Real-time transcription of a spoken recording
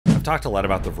I've talked a lot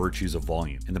about the virtues of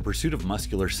volume. In the pursuit of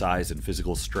muscular size and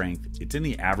physical strength, it's in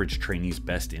the average trainee's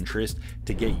best interest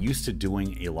to get used to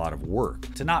doing a lot of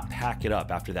work, to not pack it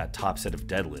up after that top set of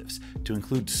deadlifts, to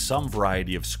include some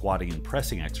variety of squatting and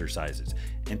pressing exercises,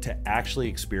 and to actually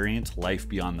experience life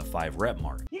beyond the 5-rep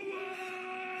mark.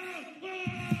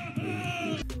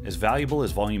 As valuable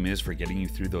as volume is for getting you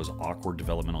through those awkward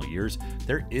developmental years,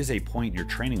 there is a point in your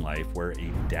training life where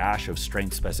a dash of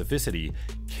strength specificity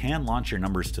can launch your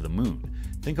numbers to the moon.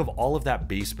 Think of all of that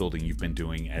base building you've been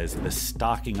doing as the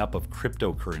stocking up of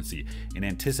cryptocurrency in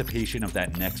anticipation of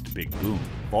that next big boom.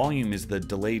 Volume is the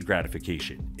delayed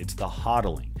gratification. It's the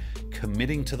hodling,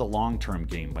 committing to the long-term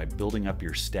game by building up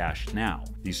your stash now.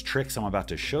 These tricks I'm about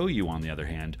to show you, on the other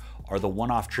hand, are the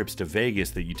one-off trips to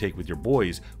Vegas that you take with your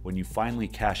boys when you finally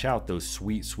cash out those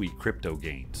sweet, sweet crypto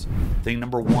gains. Thing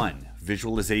number 1,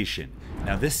 visualization.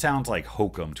 Now this sounds like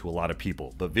hokum to a lot of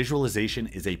people, but visualization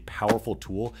is a powerful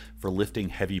tool for lifting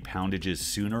heavy poundages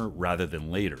sooner rather than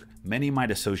later. Many might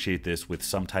associate this with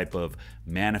some type of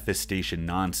manifestation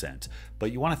nonsense,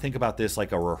 but you want to think about this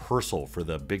like a rehearsal for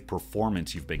the big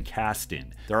performance you've been cast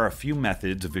in. There are a few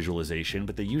methods of visualization,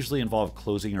 but they usually involve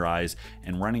closing your eyes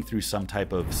and running through some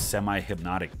type of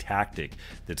semi-hypnotic tactic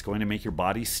that's going to make your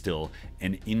body still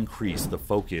and increase the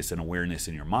focus and awareness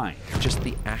in your mind. Just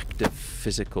the act of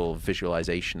physical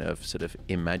visualization, of sort of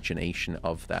imagination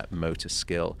of that motor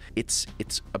skill, it's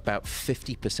about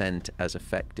 50% as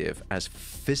effective as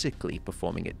physically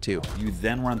performing it too. You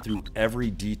then run through every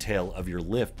detail of your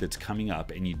lift that's coming up,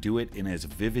 and you do it in as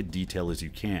vivid detail as you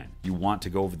can. You want to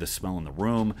go over the smell in the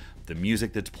room, the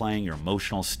music that's playing, your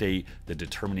emotional state, the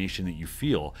determination that you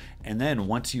feel. And then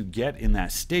once you get in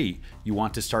that state, you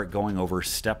want to start going over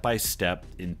step by step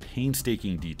in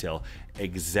painstaking detail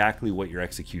exactly what your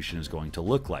execution is going to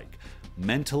look like.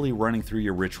 Mentally running through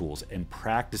your rituals and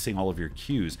practicing all of your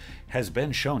cues has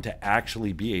been shown to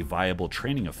actually be a viable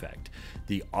training effect.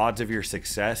 The odds of your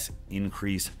success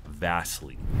increase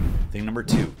vastly. Thing number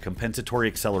 2, compensatory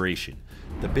acceleration.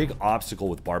 The big obstacle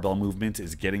with barbell movements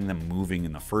is getting them moving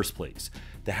in the first place.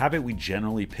 The habit we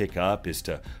generally pick up is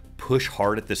to push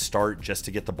hard at the start just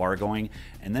to get the bar going,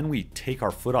 and then we take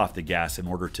our foot off the gas in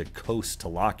order to coast to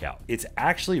lockout. It's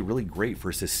actually really great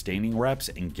for sustaining reps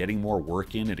and getting more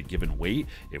work in at a given weight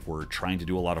if we're trying to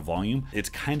do a lot of volume. It's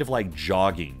kind of like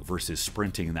jogging versus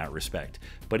sprinting in that respect,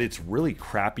 but it's really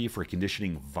crappy for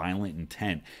conditioning violent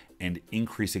intent and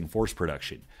increasing force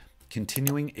production.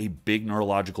 Continuing a big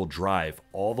neurological drive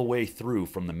all the way through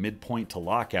from the midpoint to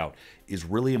lockout is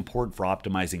really important for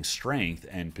optimizing strength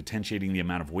and potentiating the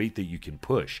amount of weight that you can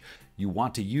push. You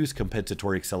want to use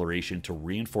compensatory acceleration to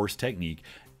reinforce technique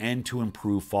and to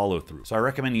improve follow through. So I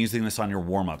recommend using this on your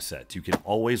warm-up sets. You can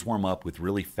always warm up with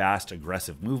really fast,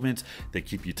 aggressive movements that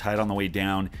keep you tight on the way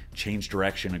down, change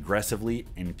direction aggressively,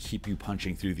 and keep you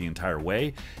punching through the entire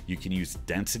way. You can use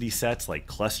density sets like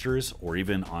clusters or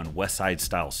even on West Side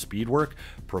style speed work,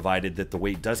 provided that the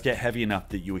weight does get heavy enough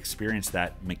that you experience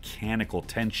that mechanical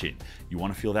tension. You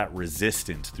want to feel that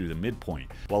resistance through the midpoint.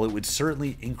 While it would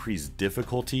certainly increase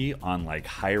difficulty on like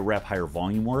higher rep, higher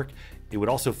volume work, it would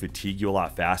also fatigue you a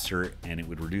lot faster and it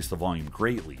would reduce the volume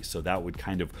greatly. So that would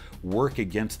kind of work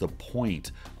against the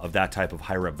point of that type of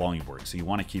high rep volume work. So you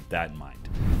want to keep that in mind.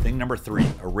 Thing number 3,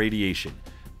 irradiation.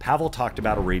 Pavel talked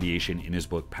about irradiation in his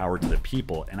book, Power to the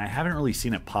People, and I haven't really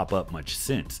seen it pop up much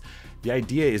since. The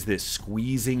idea is that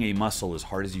squeezing a muscle as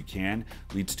hard as you can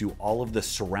leads to all of the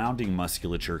surrounding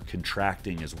musculature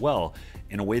contracting as well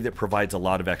in a way that provides a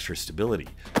lot of extra stability.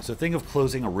 So think of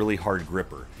closing a really hard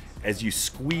gripper. As you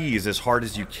squeeze as hard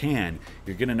as you can,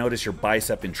 you're going to notice your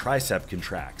bicep and tricep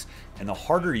contracts. And the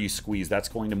harder you squeeze, that's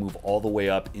going to move all the way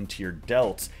up into your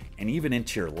delts and even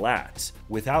into your lats.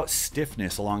 Without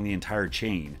stiffness along the entire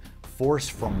chain, force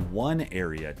from one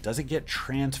area doesn't get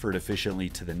transferred efficiently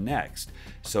to the next.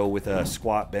 So with a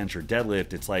squat, bench, or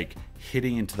deadlift, it's like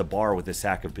hitting into the bar with a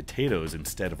sack of potatoes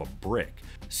instead of a brick.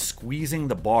 Squeezing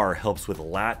the bar helps with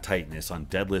lat tightness on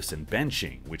deadlifts and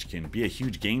benching, which can be a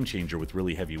huge game changer with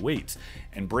really heavy weights.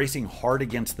 And bracing hard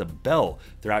against the belt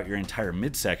throughout your entire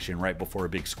midsection right before a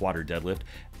big squat or deadlift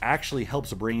actually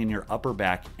helps bring in your upper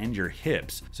back and your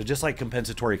hips. So just like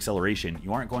compensatory acceleration,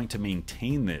 you aren't going to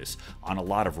maintain this on a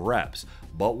lot of reps,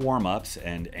 but warm-ups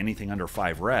and anything under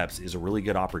 5 reps is a really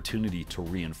good opportunity to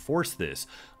reinforce this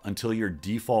until your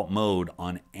default mode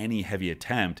on any heavy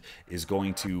attempt is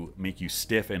going to make you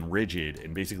stiff and rigid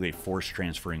and basically a force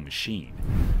transferring machine.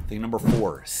 Thing number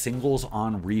 4, singles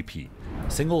on repeat.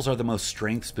 Singles are the most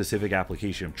strength specific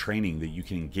application of training that you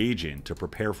can engage in to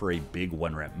prepare for a big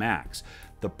 1 rep max.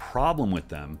 The problem with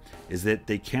them is that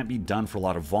they can't be done for a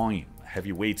lot of volume.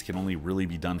 Heavy weights can only really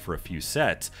be done for a few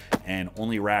sets, and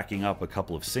only racking up a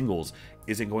couple of singles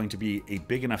isn't going to be a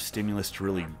big enough stimulus to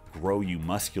really grow you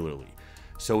muscularly.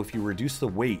 So if you reduce the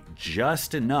weight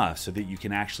just enough so that you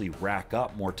can actually rack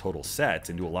up more total sets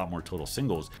and do a lot more total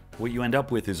singles, what you end up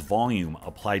with is volume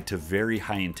applied to very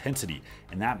high intensity,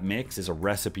 and that mix is a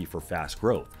recipe for fast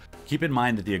growth. Keep in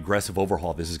mind that the aggressive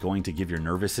overhaul this is going to give your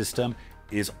nervous system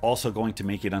is also going to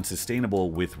make it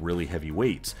unsustainable with really heavy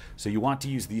weights. So you want to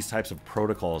use these types of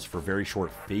protocols for very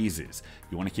short phases.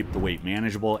 You want to keep the weight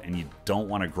manageable, and you don't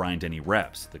want to grind any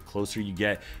reps. The closer you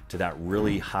get to that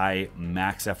really high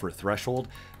max effort threshold,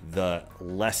 the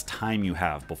less time you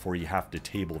have before you have to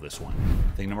table this one.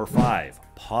 Thing number 5,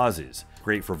 pauses.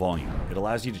 Great for volume. It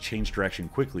allows you to change direction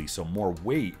quickly, so more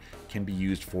weight can be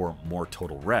used for more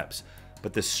total reps.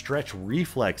 But the stretch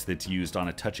reflex that's used on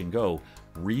a touch and go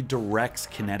redirects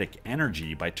kinetic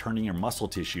energy by turning your muscle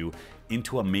tissue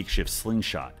into a makeshift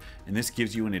slingshot. And this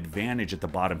gives you an advantage at the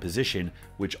bottom position,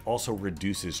 which also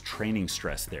reduces training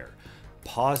stress there.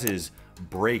 Pauses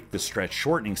break the stretch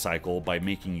shortening cycle by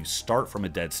making you start from a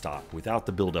dead stop without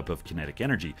the buildup of kinetic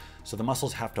energy, so the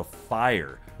muscles have to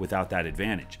fire without that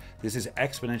advantage. This is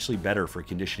exponentially better for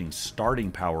conditioning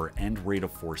starting power and rate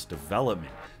of force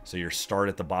development. So your start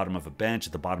at the bottom of a bench,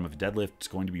 at the bottom of a deadlift, is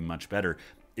going to be much better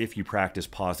if you practice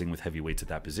pausing with heavy weights at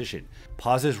that position.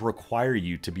 Pauses require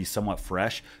you to be somewhat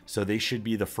fresh, so they should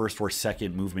be the first or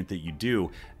second movement that you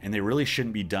do, and they really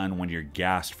shouldn't be done when you're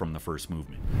gassed from the first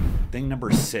movement. Thing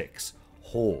number 6,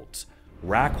 holds.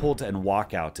 Rack holds and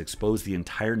walkouts expose the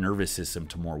entire nervous system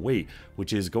to more weight,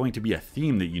 which is going to be a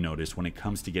theme that you notice when it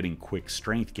comes to getting quick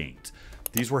strength gains.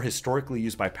 These were historically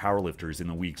used by powerlifters in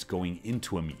the weeks going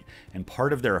into a meet, and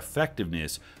part of their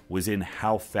effectiveness was in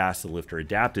how fast the lifter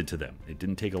adapted to them. It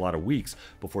didn't take a lot of weeks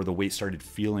before the weight started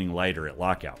feeling lighter at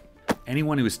lockout.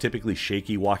 Anyone who is typically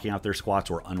shaky walking out their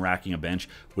squats or unracking a bench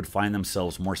would find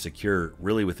themselves more secure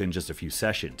really within just a few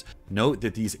sessions. Note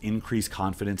that these increase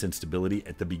confidence and stability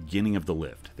at the beginning of the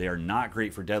lift. They are not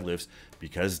great for deadlifts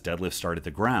because deadlifts start at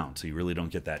the ground, so you really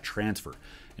don't get that transfer.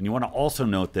 And you want to also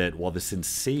note that while the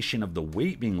sensation of the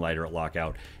weight being lighter at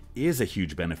lockout is a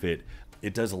huge benefit,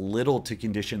 it does little to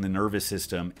condition the nervous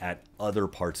system at other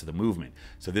parts of the movement.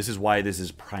 So this is why this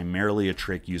is primarily a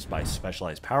trick used by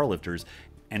specialized powerlifters,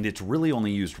 and it's really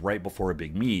only used right before a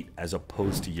big meet as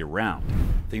opposed to year-round.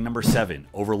 Thing number 7,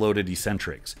 overloaded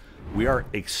eccentrics. We are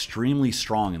extremely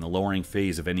strong in the lowering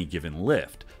phase of any given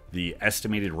lift. The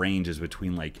estimated range is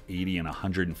between like 80 and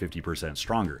 150%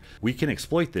 stronger. We can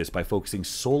exploit this by focusing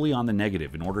solely on the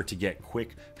negative in order to get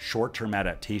quick, short-term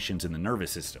adaptations in the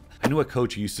nervous system. I knew a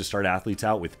coach who used to start athletes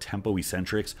out with tempo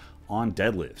eccentrics on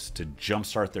deadlifts to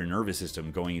jumpstart their nervous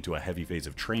system going into a heavy phase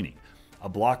of training. A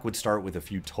block would start with a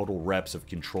few total reps of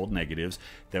controlled negatives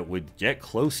that would get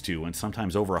close to and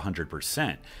sometimes over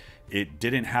 100%. It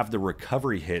didn't have the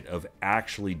recovery hit of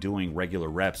actually doing regular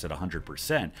reps at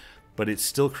 100%, but it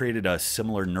still created a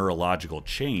similar neurological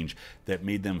change that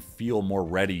made them feel more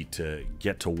ready to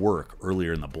get to work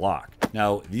earlier in the block.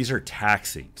 Now, these are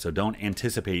taxing, so don't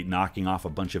anticipate knocking off a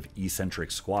bunch of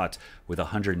eccentric squats with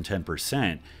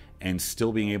 110% and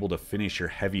still being able to finish your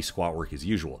heavy squat work as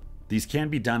usual. These can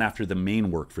be done after the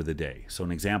main work for the day. So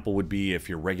an example would be if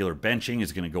your regular benching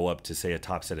is going to go up to say a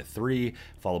top set of 3,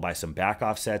 followed by some back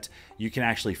off sets, you can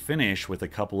actually finish with a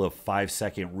couple of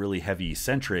 5-second really heavy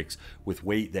eccentrics with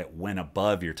weight that went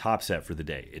above your top set for the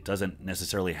day. It doesn't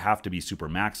necessarily have to be super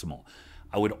maximal.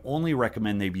 I would only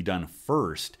recommend they be done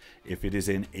first if it is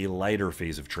in a lighter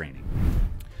phase of training.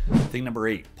 Thing number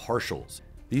 8, partials.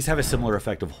 These have a similar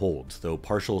effect of holds, though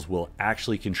partials will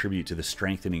actually contribute to the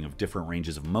strengthening of different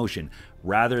ranges of motion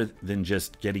rather than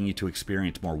just getting you to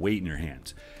experience more weight in your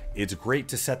hands. It's great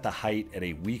to set the height at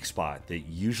a weak spot that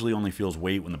usually only feels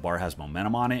weight when the bar has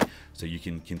momentum on it, so you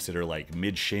can consider like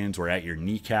mid shins or at your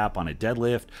kneecap on a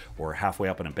deadlift or halfway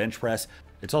up on a bench press.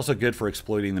 It's also good for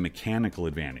exploiting the mechanical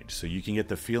advantage, so you can get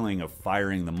the feeling of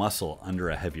firing the muscle under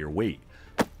a heavier weight.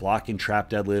 Block and trap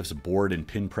deadlifts, board and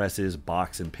pin presses,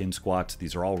 box and pin squats,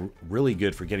 these are all really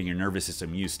good for getting your nervous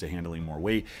system used to handling more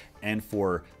weight and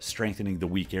for strengthening the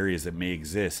weak areas that may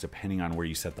exist depending on where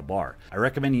you set the bar. I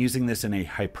recommend using this in a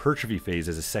hypertrophy phase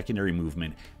as a secondary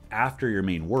movement after your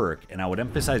main work, and I would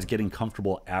emphasize getting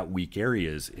comfortable at weak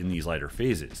areas in these lighter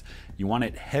phases. You want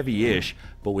it heavy-ish,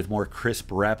 but with more crisp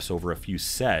reps over a few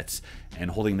sets,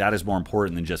 and holding that is more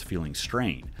important than just feeling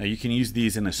strain. Now you can use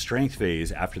these in a strength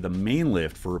phase after the main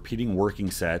lift for repeating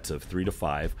working sets of 3 to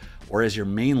 5, or as your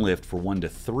main lift for 1 to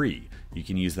 3. You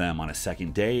can use them on a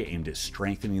second day aimed at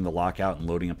strengthening the lockout and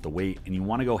loading up the weight, and you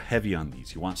want to go heavy on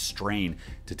these. You want strain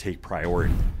to take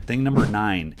priority. Thing number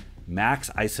 9, max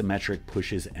isometric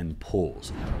pushes and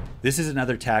pulls. This is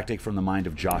another tactic from the mind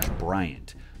of Josh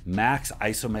Bryant. Max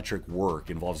isometric work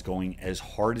involves going as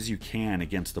hard as you can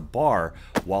against the bar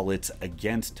while it's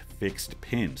against fixed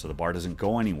pin, so the bar doesn't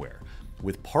go anywhere.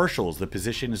 With partials, the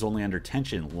position is only under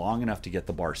tension long enough to get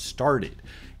the bar started.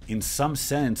 In some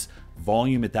sense,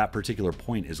 volume at that particular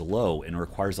point is low and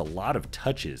requires a lot of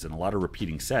touches and a lot of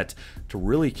repeating sets to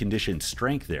really condition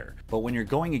strength there. But when you're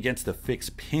going against the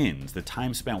fixed pins, the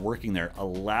time spent working there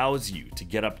allows you to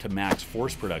get up to max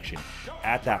force production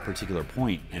at that particular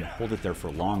point and hold it there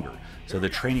for longer. So the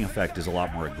training effect is a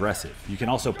lot more aggressive. You can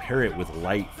also pair it with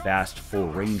light, fast, full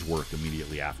range work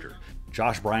immediately after.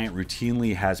 Josh Bryant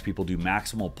routinely has people do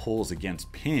maximal pulls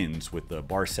against pins with the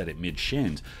bar set at mid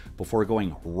shins before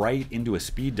going right into a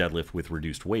speed deadlift with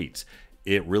reduced weights.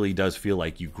 It really does feel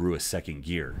like you grew a second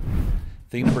gear.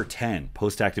 Thing number 10,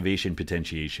 post-activation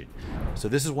potentiation. So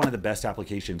this is one of the best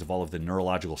applications of all of the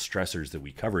neurological stressors that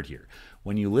we covered here.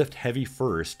 When you lift heavy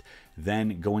first,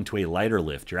 then go into a lighter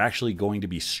lift, you're actually going to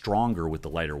be stronger with the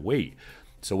lighter weight.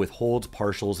 So with holds,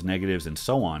 partials, negatives, and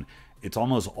so on, it's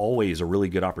almost always a really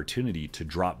good opportunity to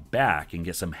drop back and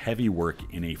get some heavy work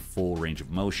in a full range of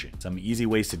motion. Some easy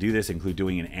ways to do this include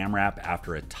doing an AMRAP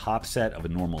after a top set of a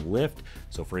normal lift.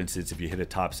 So for instance, if you hit a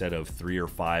top set of 3 or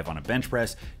 5 on a bench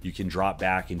press, you can drop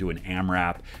back and do an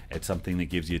AMRAP at something that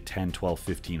gives you 10, 12,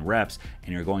 15 reps,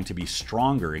 and you're going to be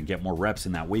stronger and get more reps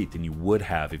in that weight than you would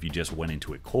have if you just went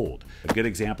into it cold. A good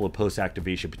example of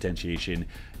post-activation potentiation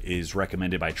is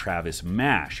recommended by Travis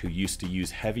Mash, who used to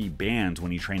use heavy bands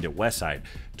when he trained at Westside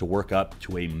to work up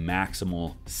to a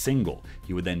maximal single.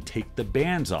 He would then take the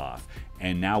bands off,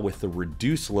 and now with the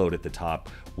reduced load at the top,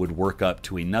 would work up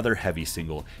to another heavy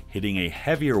single, hitting a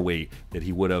heavier weight that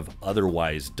he would have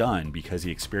otherwise done because he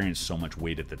experienced so much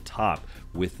weight at the top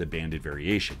with the banded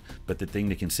variation. But the thing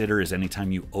to consider is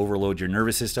anytime you overload your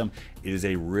nervous system, it is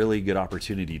a really good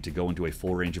opportunity to go into a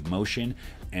full range of motion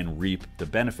and reap the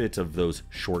benefits of those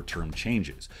short-term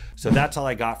changes. So that's all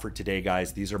I got for today,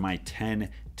 guys. These are my 10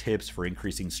 tips for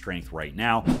increasing strength right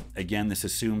now. Again, this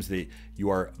assumes that you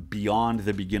are beyond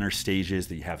the beginner stages,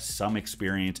 that you have some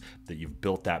experience, that you've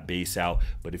built that base out.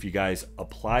 But if you guys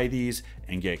apply these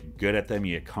and get good at them,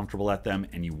 you get comfortable at them,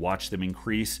 and you watch them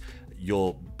increase,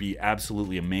 you'll be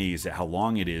absolutely amazed at how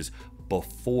long it is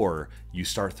before you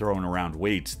start throwing around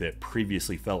weights that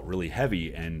previously felt really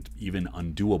heavy and even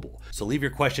undoable. So leave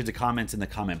your questions and comments in the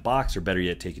comment box, or better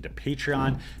yet, take it to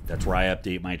Patreon. That's where I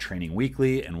update my training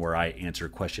weekly and where I answer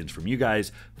questions from you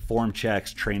guys, form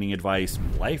checks, training advice,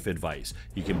 life advice.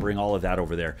 You can bring all of that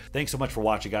over there. Thanks so much for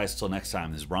watching, guys. Until next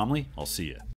time, this is Bromley. I'll see you.